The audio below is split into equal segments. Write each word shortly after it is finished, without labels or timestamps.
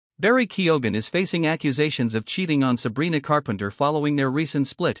Barry Keoghan is facing accusations of cheating on Sabrina Carpenter following their recent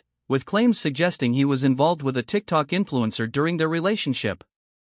split, with claims suggesting he was involved with a TikTok influencer during their relationship.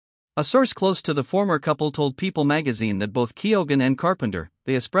 A source close to the former couple told People magazine that both Keoghan and Carpenter,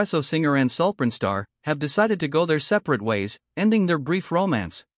 the espresso singer and Saltburn star, have decided to go their separate ways, ending their brief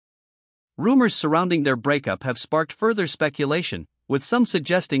romance. Rumors surrounding their breakup have sparked further speculation, with some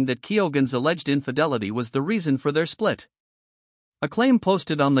suggesting that Keoghan's alleged infidelity was the reason for their split. A claim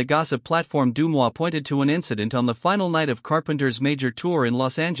posted on the gossip platform Deuxmoi pointed to an incident on the final night of Carpenter's major tour in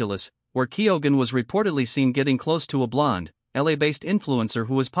Los Angeles, where Keoghan was reportedly seen getting close to a blonde, LA-based influencer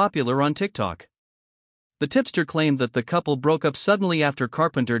who was popular on TikTok. The tipster claimed that the couple broke up suddenly after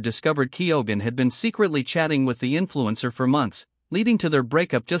Carpenter discovered Keoghan had been secretly chatting with the influencer for months, leading to their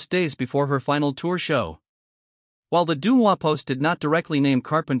breakup just days before her final tour show. While the Deuxmoi post did not directly name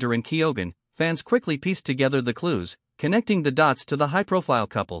Carpenter and Keoghan, fans quickly pieced together the clues, connecting the dots to the high-profile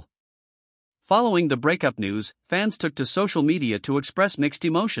couple. Following the breakup news, fans took to social media to express mixed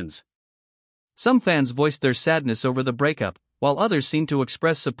emotions. Some fans voiced their sadness over the breakup, while others seemed to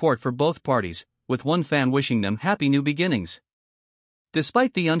express support for both parties, with one fan wishing them happy new beginnings.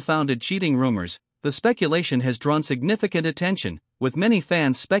 Despite the unfounded cheating rumors, the speculation has drawn significant attention, with many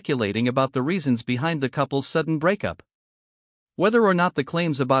fans speculating about the reasons behind the couple's sudden breakup. Whether or not the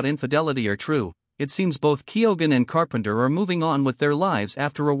claims about infidelity are true, it seems both Keoghan and Carpenter are moving on with their lives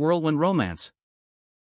after a whirlwind romance.